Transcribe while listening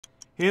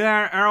Hey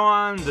there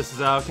everyone, this is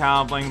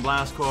Cow playing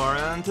Blastcore,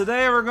 and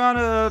today we're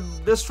gonna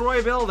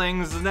destroy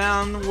buildings and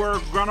then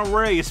we're gonna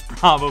race,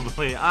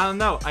 probably. I don't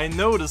know, I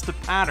noticed a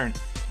pattern.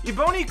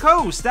 Ebony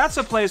Coast, that's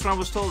a place where I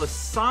was told a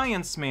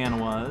science man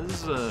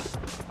was.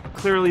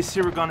 Clearly see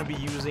we're gonna be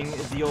using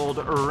the old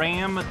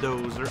ram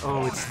dozer.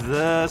 Oh, it's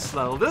this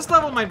level. This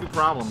level might be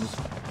problems.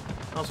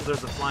 Also,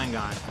 there's a flying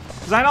guy.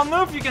 Because I don't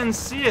know if you can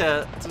see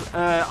it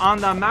on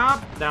the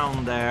map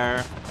down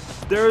there.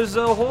 There's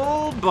a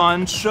whole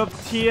bunch of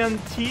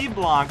TNT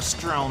blocks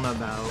strewn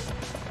about.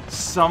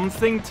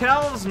 Something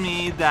tells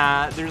me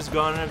that there's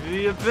gonna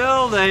be a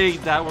building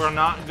that we're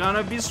not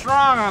gonna be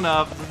strong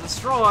enough to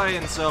destroy,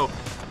 and so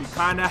we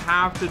kinda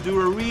have to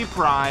do a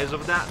reprise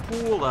of that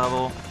pool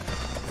level.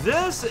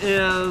 This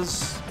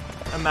is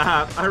a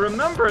map. I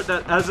remember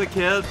that as a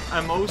kid, I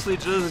mostly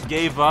just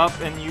gave up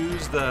and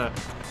used the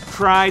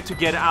try to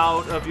get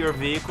out of your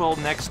vehicle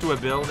next to a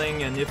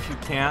building, and if you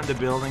can't, the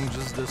building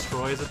just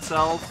destroys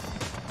itself.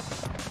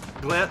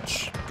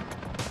 Glitch.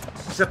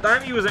 Except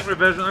I'm using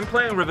revision, I'm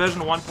playing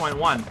revision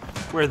 1.1,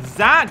 where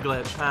that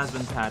glitch has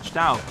been patched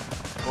out.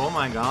 Oh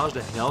my gosh,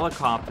 the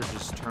helicopter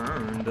just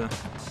turned.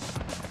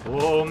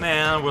 Oh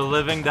man, we're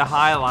living the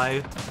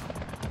highlight.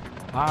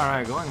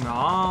 Alright, going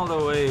all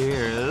the way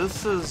here.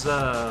 This is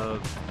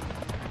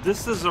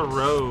a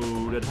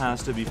road that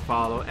has to be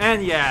followed.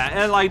 And yeah,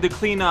 and like the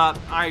cleanup,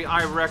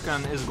 I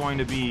reckon is going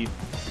to be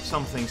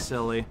something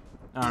silly.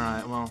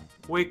 Alright, well,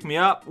 wake me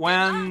up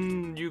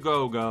when you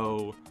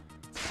go.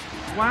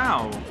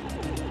 Wow.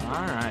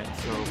 Alright,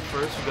 so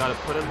first you gotta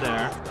put it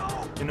there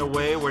in a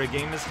way where the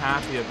game is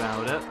happy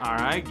about it.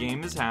 Alright,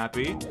 game is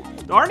happy.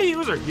 The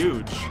RDUs are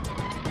huge.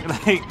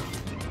 Like,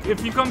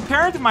 if you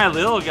compare it to my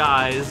little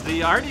guys,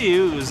 the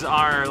RDUs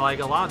are like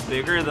a lot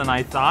bigger than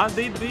I thought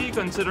they'd be,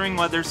 considering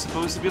what they're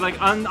supposed to be like.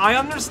 I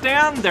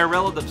understand their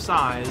relative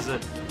size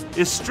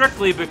is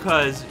strictly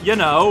because, you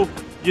know,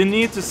 you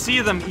need to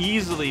see them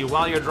easily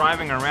while you're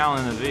driving around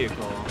in a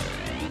vehicle.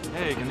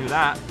 Hey, you can do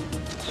that.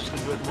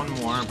 Do it one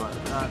more, but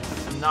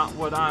that's not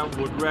what I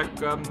would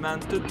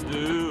recommend to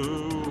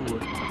do.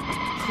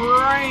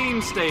 Train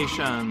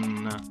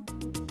station.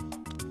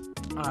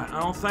 Alright, I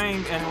don't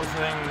think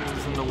anything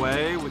is in the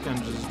way. We can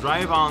just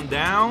drive on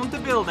down to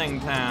Building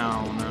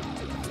Town.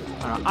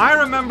 I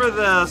remember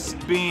this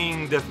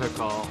being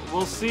difficult.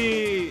 We'll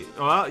see.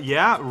 Well,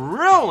 yeah,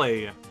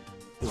 really. It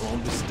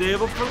won't be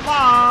stable for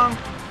long.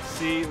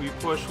 See, we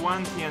push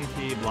one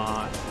TNT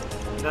block,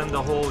 then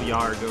the whole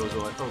yard goes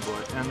away. Oh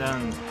boy, and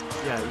then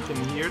yeah, you can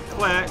hear it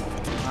click.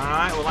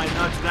 Alright, well I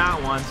nudged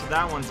that one, so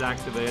that one's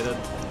activated.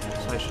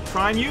 So I should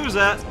try and use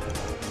it.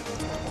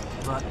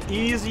 But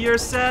easier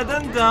said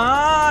than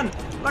done!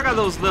 Look at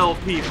those little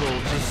people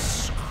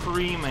just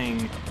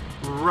screaming,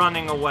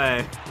 running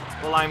away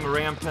while I'm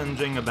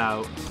rampaging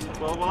about.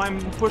 Well, while I'm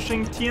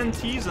pushing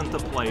TNTs into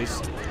place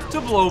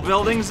to blow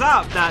buildings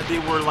up that they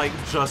were like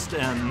just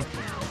in.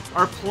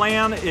 Our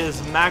plan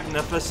is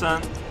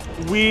magnificent.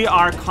 We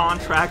are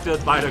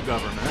contracted by the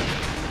government.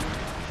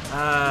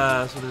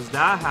 So there's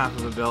that half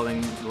of the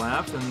building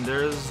left, and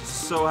there's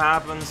so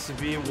happens to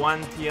be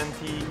one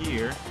TNT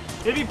here.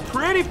 It'd be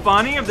pretty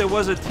funny if there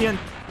was a TNT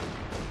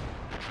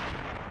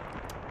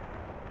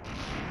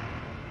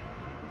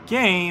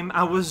game.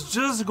 I was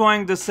just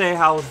going to say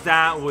how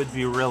that would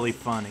be really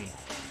funny.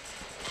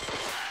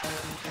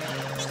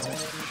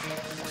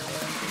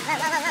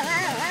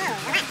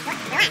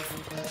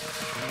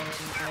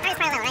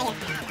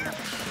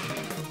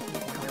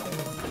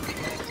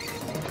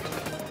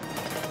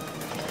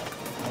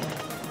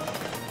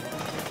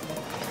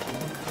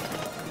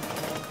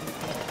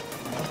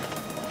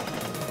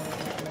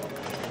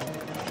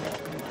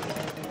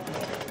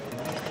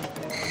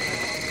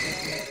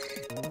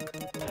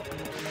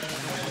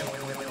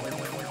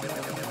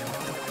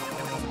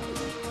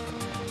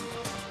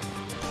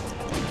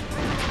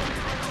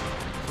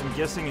 I'm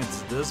guessing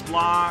it's this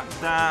block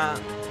that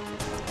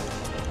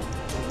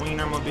the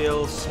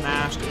Wienermobile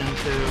smashed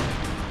into.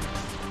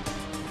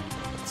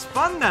 It's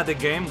fun that the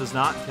game does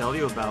not tell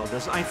you about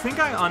this. I think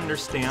I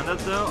understand it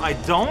though. I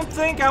don't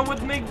think I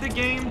would make the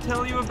game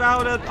tell you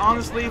about it,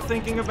 honestly,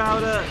 thinking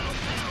about it.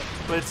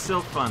 But it's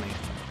still funny.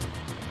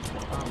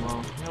 Oh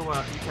well, you know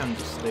what? You can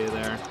just stay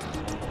there.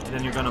 And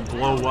then you're gonna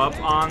blow up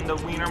on the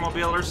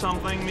Wienermobile or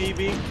something,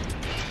 maybe?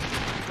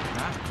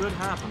 That could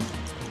happen.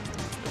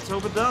 Let's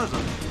hope it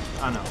doesn't.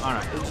 Oh no,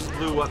 alright, it just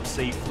blew up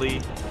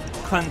safely,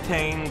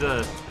 contained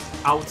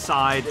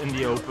outside in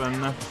the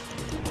open. There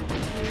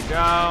you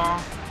go.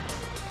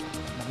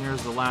 And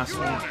here's the last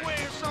one.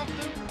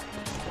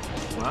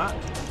 What?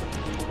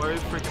 What are you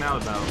freaking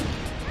out about?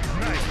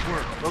 Nice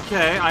work.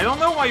 Okay, I don't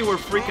know why you were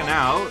freaking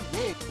out.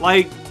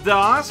 Like, the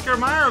Oscar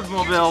Mayer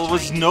mobile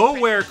was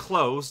nowhere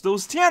close.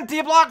 Those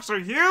TNT blocks are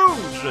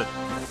huge!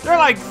 They're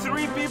like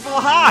 3 people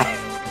high!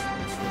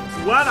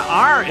 What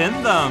are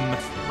in them?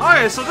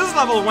 Okay, so this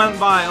level went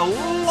by a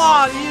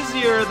lot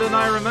easier than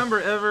I remember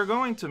ever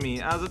going to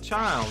me as a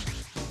child.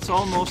 It's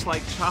almost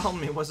like Child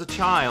Me was a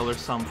child or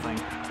something.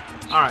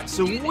 Alright,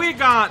 so we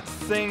got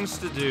things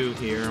to do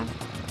here,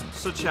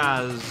 such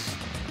as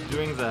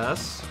doing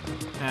this.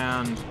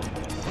 And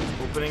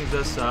opening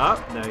this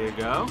up. There you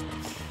go.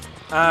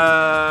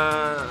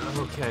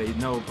 Okay,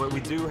 no, but we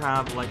do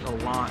have, like, a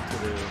lot to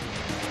do.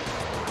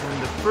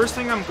 And the first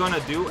thing I'm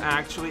gonna do,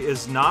 actually,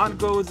 is not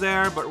go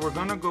there, but we're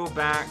gonna go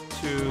back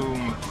to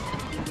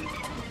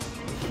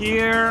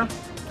here.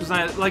 Because,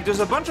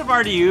 there's a bunch of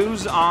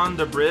RDUs on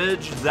the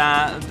bridge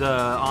that the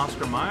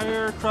Oscar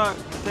Mayer truck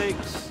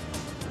takes.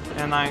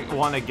 And I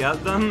want to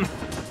get them.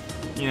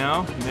 You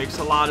know, makes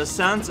a lot of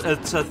sense.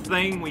 It's a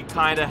thing we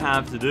kind of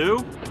have to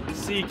do.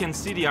 See, you can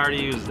see the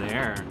RDUs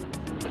there.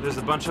 There's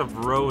a bunch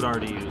of road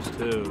RDUs,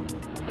 too.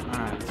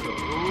 Alright, so,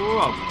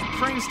 ooh,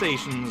 train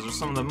stations are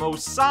some of the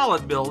most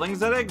solid buildings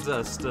that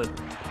exist.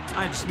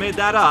 I just made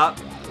that up,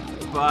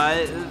 but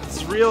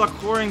it's real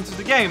according to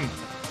the game.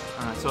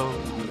 Alright, so,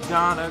 we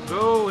gotta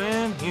go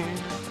in here.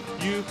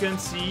 You can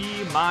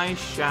see my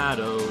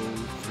shadow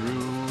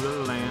through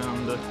the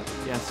land.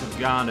 Yes, you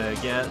gotta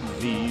get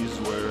these,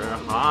 we're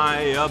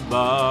high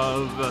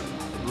above.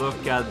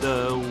 Look at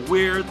the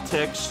weird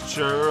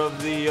texture of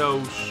the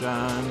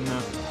ocean.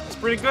 It's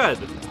pretty good.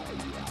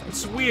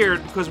 It's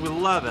weird because we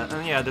love it.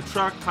 And yeah, the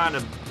truck kind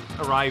of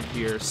arrived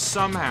here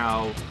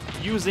somehow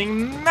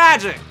using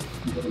magic.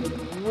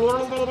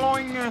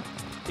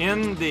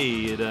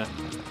 Indeed.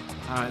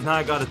 Alright, now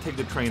I gotta take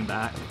the train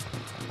back.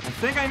 I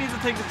think I need to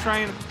take the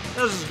train.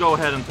 Let's just go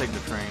ahead and take the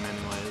train anyways.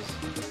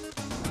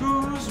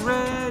 Who's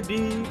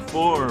ready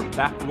for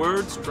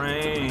backwards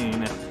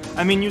train?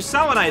 I mean, you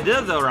saw what I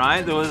did though,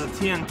 right? There was a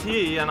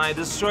TNT and I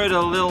destroyed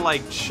a little,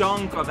 like,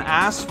 chunk of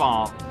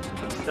asphalt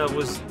that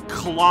was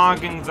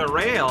clogging the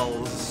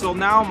rails. So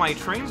now my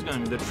train's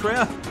gonna be...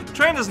 The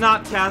train does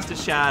not cast a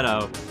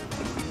shadow,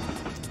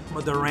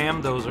 but the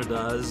ramdozer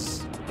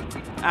does.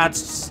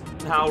 That's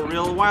how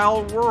real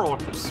wild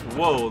works.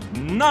 Whoa,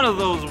 none of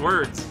those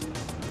words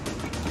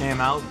came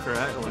out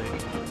correctly.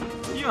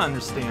 You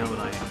understand what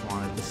I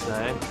wanted to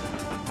say.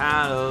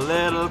 Had a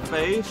little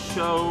face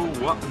show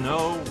up,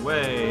 no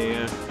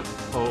way.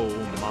 Oh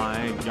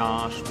my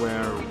gosh,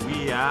 where are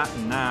we at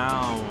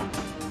now?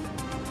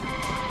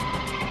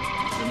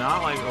 Is there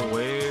not like a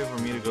way for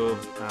me to go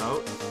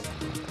out?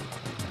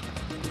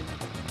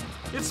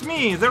 It's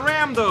me, the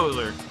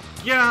ramdozer.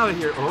 Get out of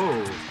here.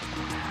 Oh.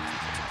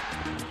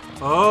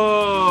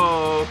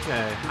 Oh,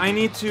 okay. I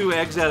need to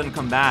exit and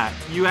come back.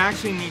 You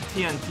actually need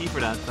TNT for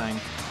that thing.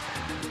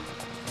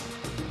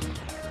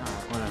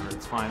 Alright, whatever,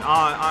 it's fine.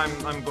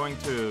 I'm going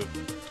to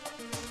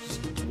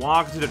just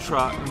walk to the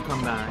truck and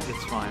come back.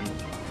 It's fine.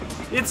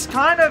 It's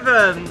kind of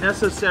a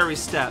necessary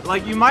step.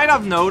 Like, you might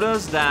have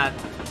noticed that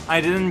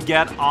I didn't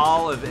get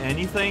all of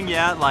anything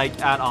yet,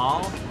 like, at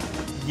all.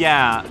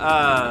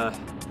 Yeah,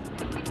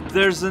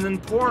 there's an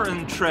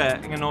important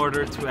trick in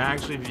order to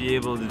actually be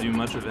able to do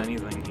much of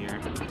anything here.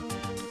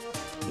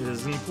 It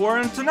is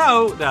important to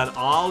note that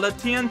all the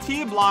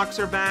TNT blocks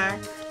are back.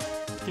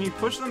 Can you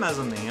push them as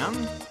a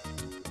man?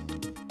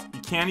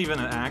 You can't even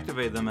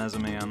activate them as a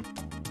man.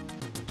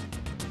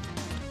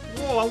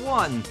 Whoa, I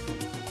won!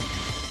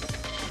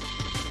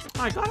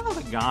 I got all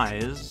the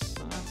guys.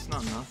 That's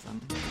not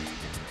nothing.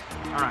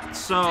 Alright,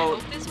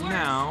 so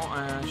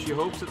now she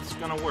hopes it's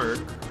gonna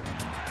work.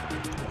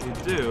 If we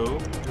do,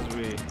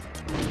 because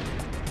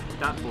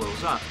that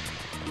blows up.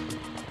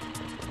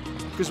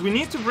 Because we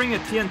need to bring a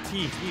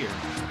TNT here.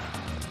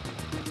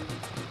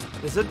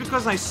 Is it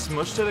because I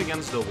smushed it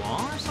against the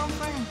wall or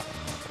something?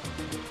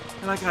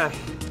 Like a...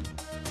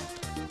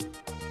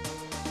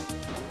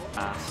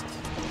 Fast.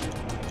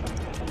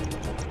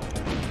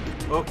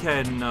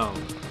 Okay, no.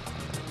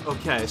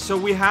 Okay, so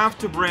we have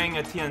to bring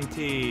a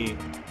TNT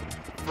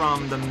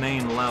from the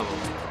main level.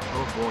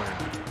 Oh boy.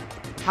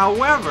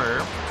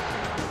 However,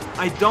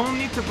 I don't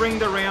need to bring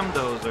the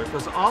ramdozer,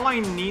 because all I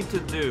need to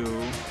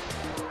do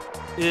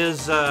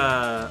is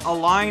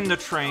align the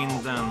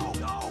trains and...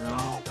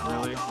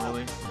 Really?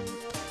 Really?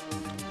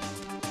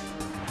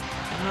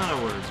 In other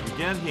words, we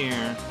get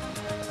here,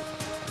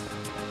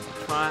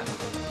 try...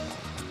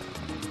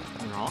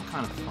 They're all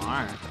kind of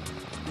far.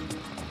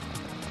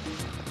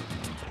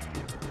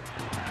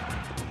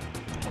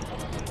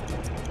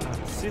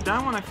 See,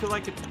 that one I feel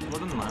like it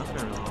wouldn't last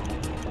very long.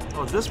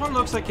 Oh, this one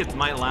looks like it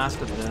might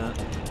last a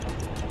bit.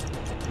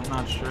 I'm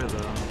not sure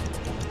though.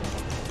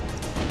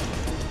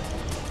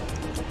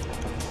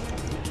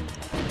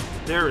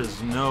 There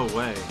is no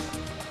way.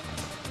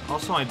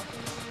 Also,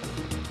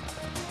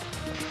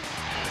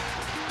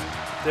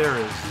 there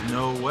is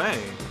no way.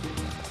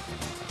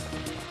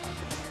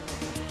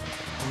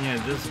 And yeah,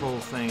 this whole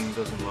thing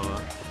doesn't blow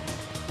up.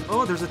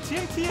 Oh, there's a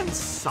TNT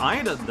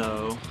inside it,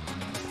 though.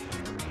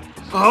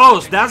 Oh,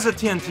 so that's the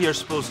TNT you're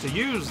supposed to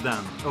use,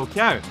 then.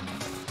 Okay.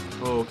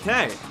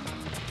 Okay.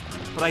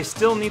 But I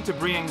still need to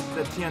bring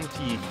the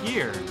TNT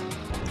here.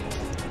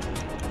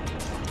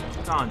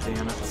 God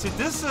damn it. See,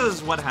 this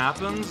is what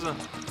happens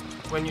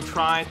when you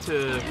try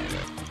to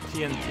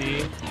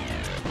TNT.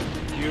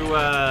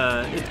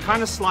 It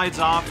kind of slides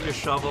off your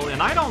shovel,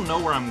 and I don't know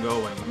where I'm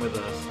going with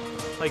this.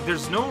 Like,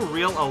 there's no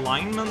real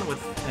alignment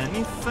with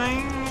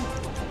anything.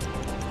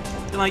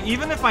 like,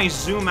 even if I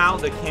zoom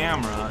out the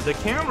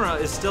camera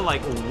is still,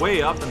 like,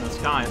 way up in the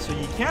sky, so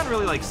you can't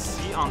really, like,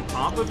 see on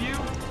top of you.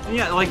 And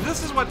yeah, like,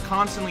 this is what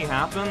constantly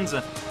happens,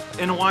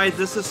 and why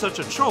this is such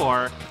a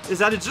chore, is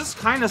that it just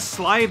kind of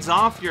slides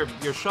off your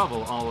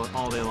shovel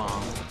all day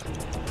long.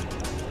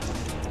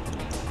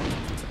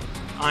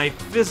 I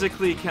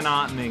physically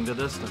cannot make the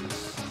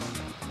distance.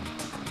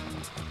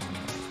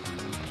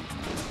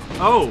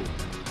 Oh!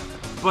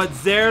 But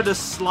there, the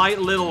slight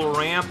little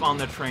ramp on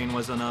the train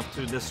was enough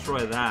to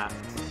destroy that.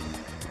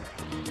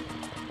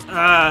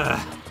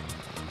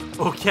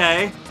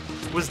 Okay.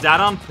 Was that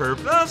on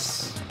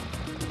purpose?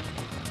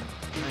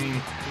 I mean,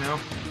 you know,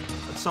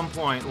 at some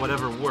point,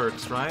 whatever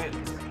works, right?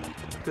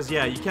 Because,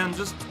 yeah, you can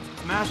just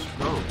mash...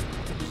 Oh,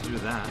 just do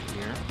that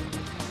here.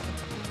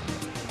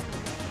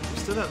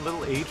 Just do that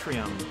little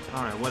atrium.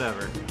 Alright,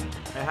 whatever.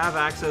 I have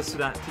access to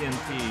that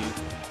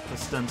TNT,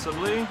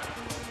 ostensibly.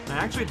 I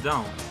actually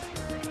don't.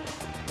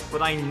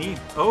 But I need...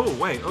 Oh,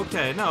 wait,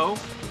 okay, no.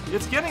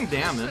 It's getting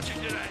damaged.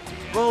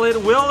 Well, it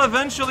will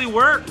eventually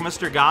work,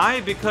 Mr.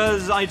 Guy,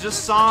 because I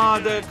just saw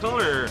the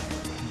color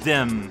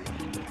dim.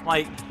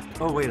 Like,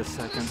 oh, wait a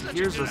second.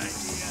 Here's a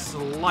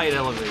slight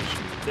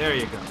elevation. There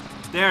you go.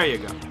 There you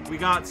go. We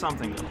got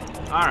something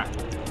going. Alright.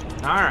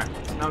 Alright.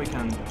 So now we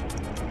can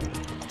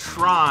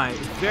try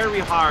very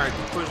hard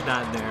to push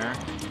that there.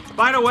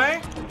 By the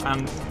way,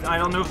 I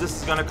don't know if this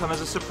is gonna come as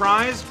a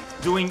surprise.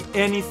 Doing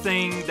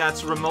anything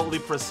that's remotely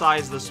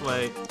precise this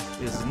way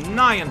is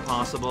nigh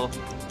impossible.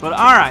 But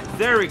alright,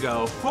 there we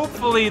go.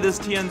 Hopefully this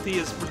TNT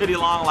is pretty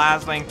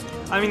long-lasting.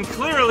 I mean,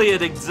 clearly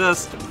it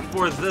exists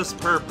for this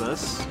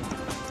purpose.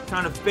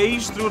 Kind of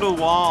phase through the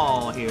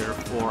wall here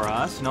for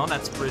us. No,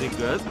 that's pretty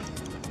good.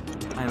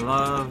 I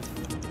love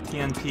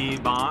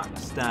TNT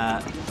box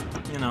that,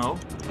 you know,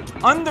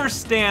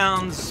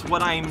 understands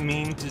what I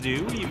mean to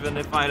do, even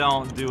if I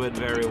don't do it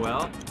very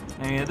well.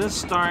 And it is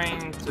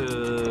starting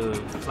to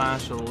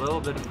flash a little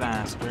bit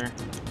faster,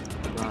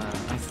 but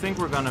I think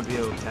we're gonna be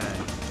okay.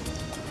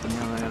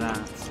 Yeah, look at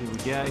that. See, we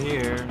get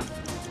here,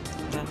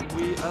 then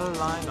we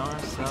align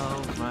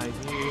ourselves right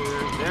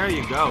here. There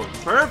you go.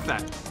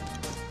 Perfect!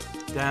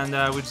 And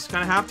we just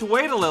kind of have to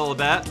wait a little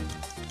bit.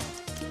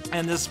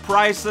 And this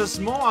priceless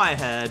Moai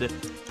head,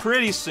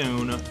 pretty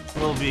soon,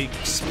 will be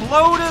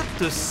exploded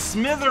to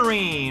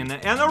smithereen,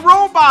 and a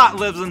robot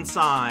lives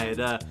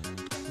inside.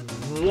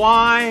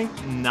 Why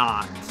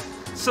not?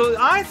 So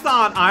I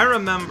thought I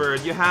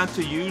remembered you had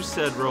to use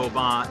said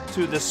robot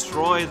to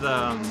destroy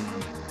the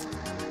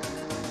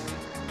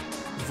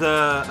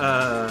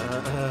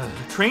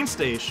train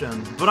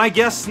station, but I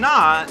guess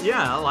not.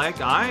 Yeah, like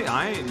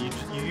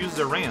you use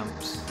the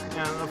ramps,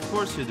 and of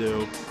course you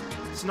do.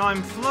 So now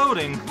I'm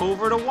floating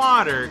over the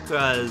water,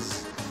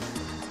 cause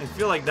I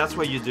feel like that's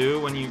what you do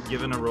when you're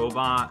given a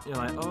robot. You're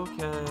like,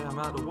 okay, I'm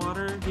out of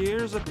water.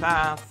 Here's a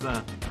path.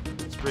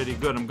 It's pretty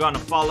good. I'm gonna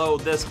follow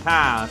this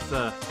path.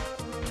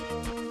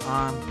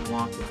 I'm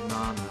walking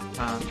on a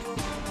path.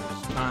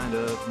 There's kind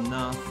of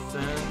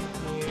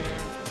nothing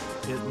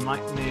here. It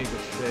might make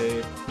a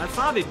shade. I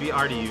thought it'd be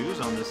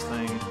RDUs on this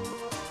thing.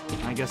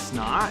 I guess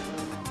not.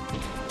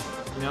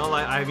 You know,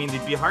 like, I mean,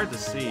 it'd be hard to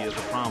see is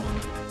the problem.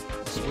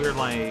 It's weird,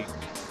 like,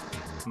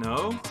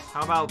 no?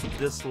 How about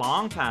this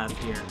long path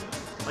here?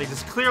 Like,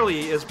 this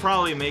clearly is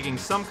probably making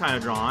some kind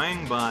of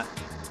drawing, but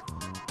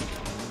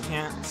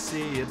can't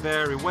see it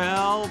very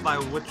well, by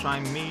which I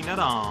mean at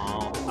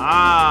all.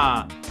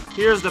 Ah,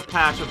 here's the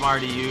patch of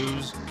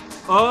RDUs.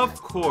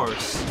 Of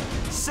course.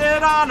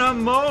 Sit on a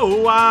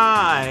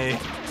Moai.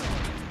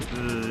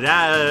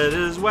 That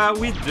is what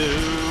we do.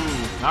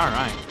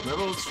 Alright,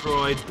 level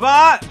destroyed.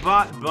 But,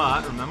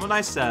 remember what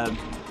I said.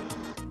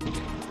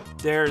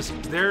 There's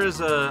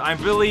I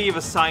believe,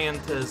 a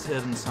scientist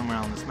hidden somewhere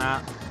on this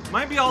map.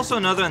 Might be also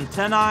another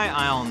antennae,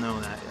 I don't know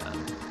that yet.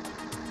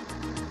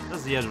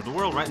 That's the edge of the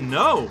world, right?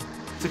 No!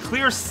 It's a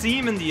clear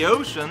seam in the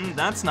ocean.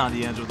 That's not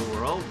the edge of the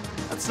world.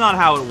 That's not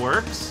how it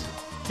works.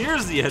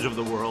 Here's the edge of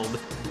the world.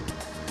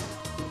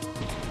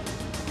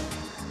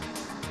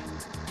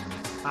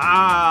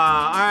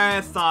 Ah,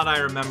 I thought I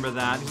remember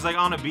that. He's like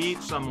on a beach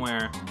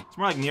somewhere. It's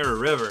more like near a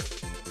river.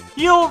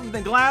 He'll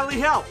gladly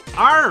help.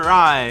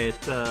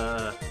 Alright.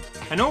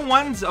 I know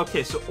one's...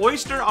 Okay, so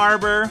Oyster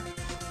Arbor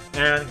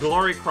and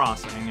Glory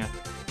Crossing.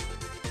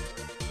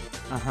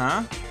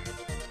 Uh-huh.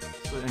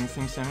 So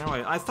anything standing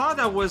away? I thought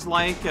that was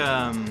like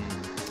a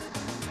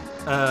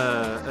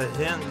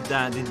hint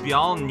that it'd be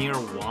all near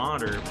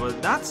water,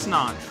 but that's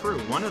not true.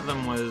 One of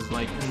them was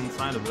like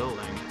inside a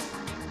building.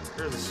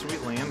 There's a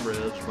sweet land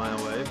bridge, by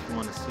the way, if you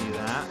want to see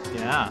that.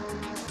 Yeah.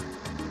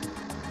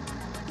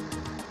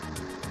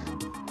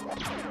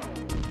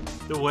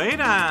 The way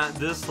that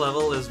this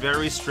level is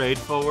very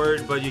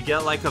straightforward, but you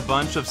get like a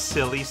bunch of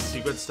silly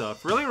secret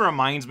stuff, really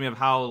reminds me of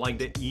how like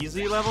the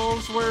easy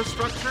levels were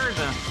structured.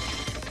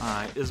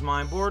 Alright, is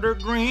my border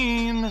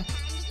green?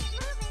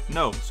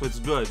 No, so it's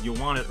good. You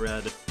want it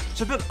red.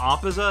 It's a bit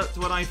opposite to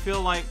what I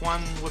feel like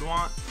one would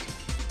want.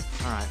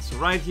 Alright, so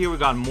right here we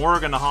got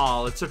Morgan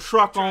Hall. It's a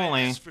truck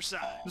only.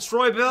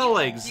 Destroy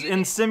buildings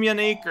in Simeon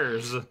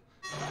Acres.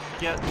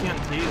 Get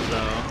TNTs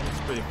though. It's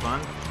pretty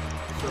fun.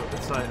 So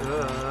it's like, you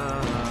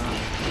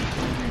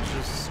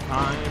just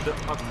kind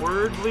of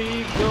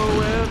awkwardly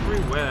go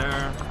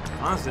everywhere.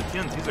 Honestly,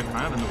 TNTs are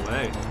kind of in the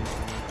way.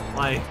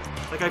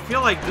 Like I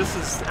feel like this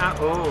is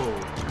oh,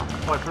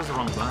 I pressed the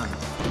wrong button.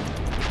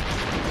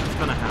 It's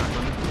gonna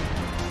happen.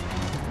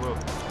 Whoa.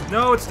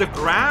 No, it's the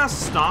grass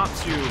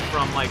stops you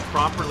from like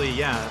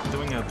properly,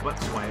 doing a butt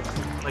swipe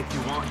like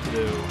you want to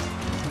do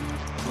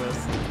with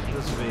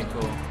this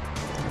vehicle.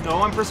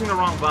 No, I'm pressing the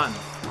wrong button.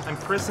 I'm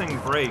pressing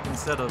brake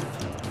instead of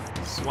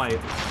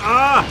swipe.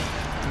 Ah!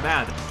 I'm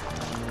mad.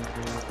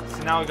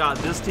 So now we got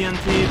this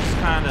TNT, just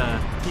kind of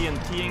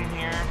TNTing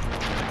here.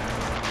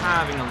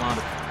 Having a lot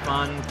of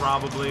fun,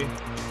 probably.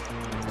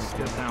 Just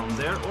get down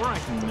there, or I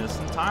can miss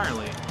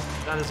entirely.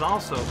 That is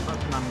also,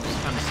 and I'm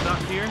just kind of stuck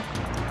here.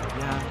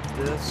 Yeah,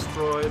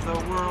 destroy the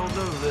world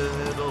a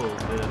little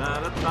bit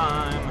at a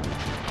time.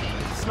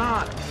 It's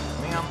not,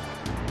 ma'am.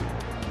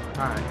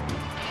 Alright.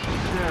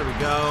 There we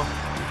go.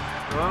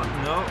 Oh,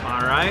 no,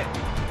 alright.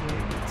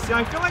 See,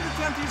 I feel like the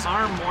TNTs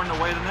are more in the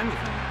way than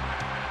anything.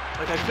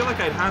 Like, I feel like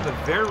I'd have a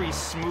very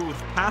smooth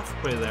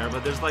pathway there,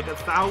 but there's like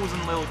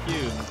 1,000 little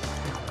cubes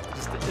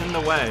just in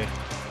the way.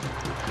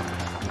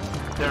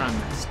 There, I'm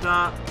messed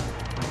up.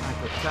 I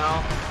could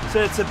tell.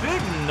 So it's a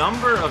big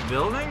number of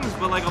buildings,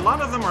 but like a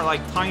lot of them are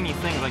like tiny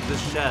things, like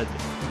this shed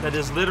that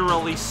is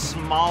literally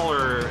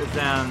smaller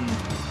than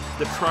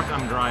the truck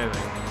I'm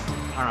driving.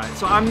 Alright,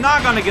 so I'm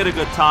not gonna get a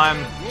good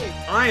time.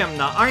 I am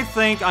not. I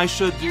think I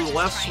should do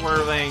less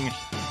swerving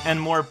and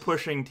more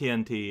pushing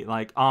TNT,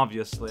 like,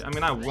 obviously. I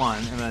mean, I won,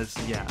 and that's,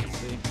 see?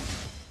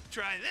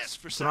 Try this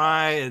for size.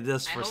 Try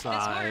this for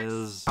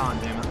size. Oh,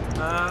 damn it.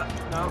 No.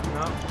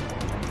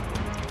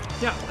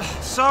 Yeah,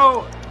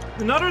 so,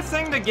 another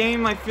thing the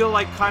game, I feel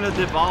like, kind of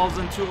devolves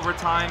into over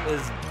time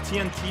is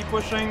TNT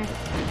pushing,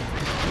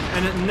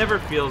 and it never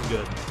feels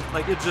good.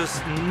 Like, it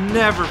just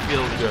never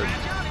feels good.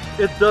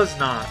 It does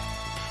not.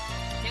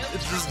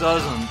 It just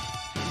doesn't.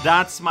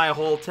 That's my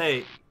whole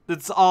take.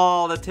 That's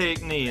all the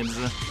take needs.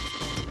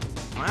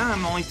 Well,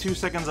 I'm only 2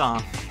 seconds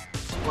off.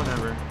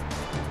 Whatever.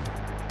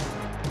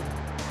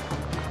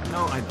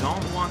 No, I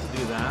don't want to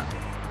do that.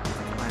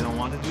 I don't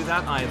want to do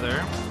that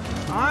either.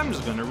 I'm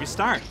just gonna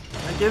restart.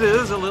 Like, it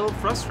is a little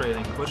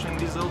frustrating pushing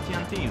these little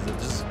TNTs. It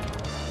just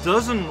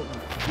doesn't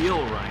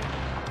feel right.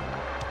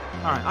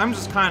 Alright, I'm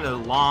just kind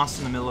of lost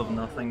in the middle of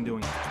nothing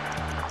doing it.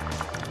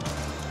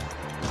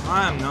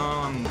 I'm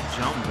jumping,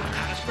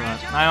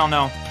 but I don't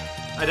know.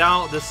 I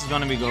doubt this is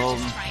gonna be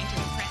gold.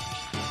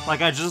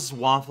 Like, I just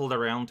waffled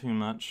around too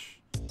much.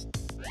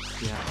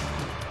 Yeah.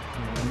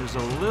 And there's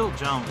a little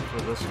jump for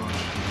this one.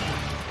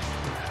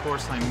 Of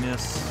course, I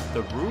miss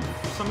the roof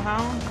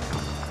somehow.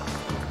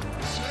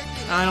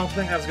 And I don't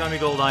think that's gonna be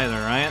gold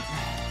either, right?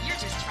 You're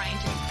just trying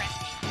to impress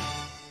me.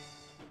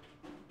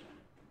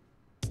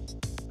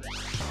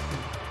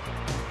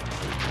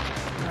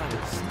 That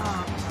is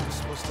not what's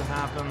supposed to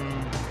happen.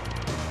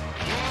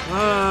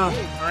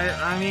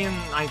 I mean,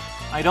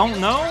 I don't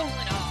know.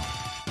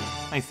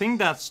 I think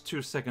that's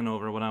 2 seconds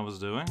over what I was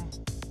doing.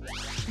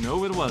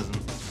 No, it wasn't.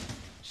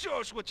 Show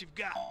us what you've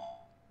got.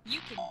 You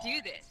can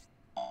do this.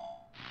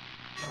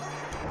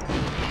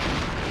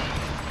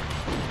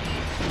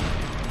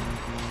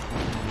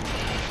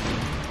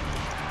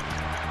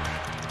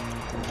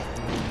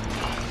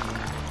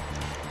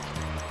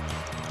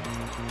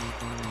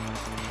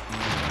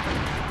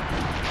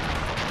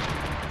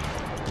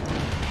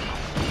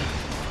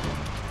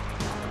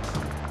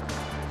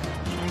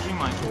 Changing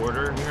my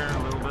order here a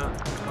little bit.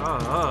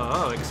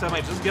 Oh, except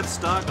I just get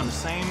stuck on the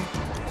same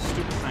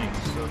stupid thing.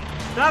 So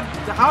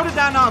how did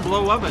that not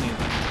blow up anything?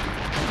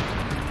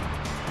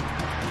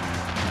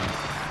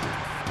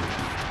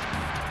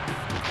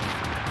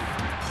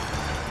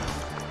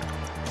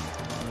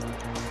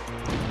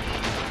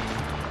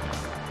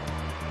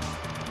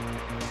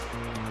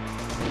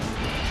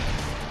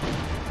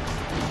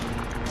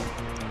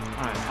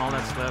 Alright, all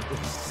that's left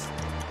is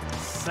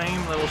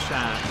same little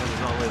shack that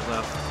is always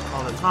left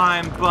all the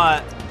time,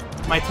 but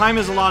my time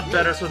is a lot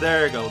better, so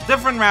there you go.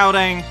 Different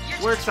routing,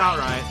 works out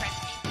right.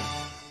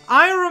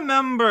 I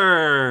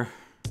remember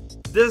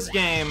this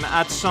game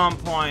at some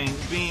point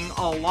being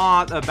a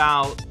lot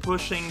about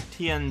pushing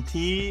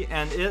TNT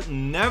and it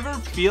never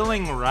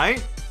feeling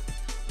right.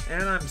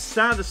 And I'm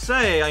sad to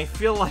say, I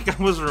feel like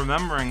I was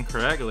remembering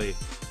correctly.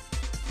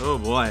 Oh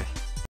boy.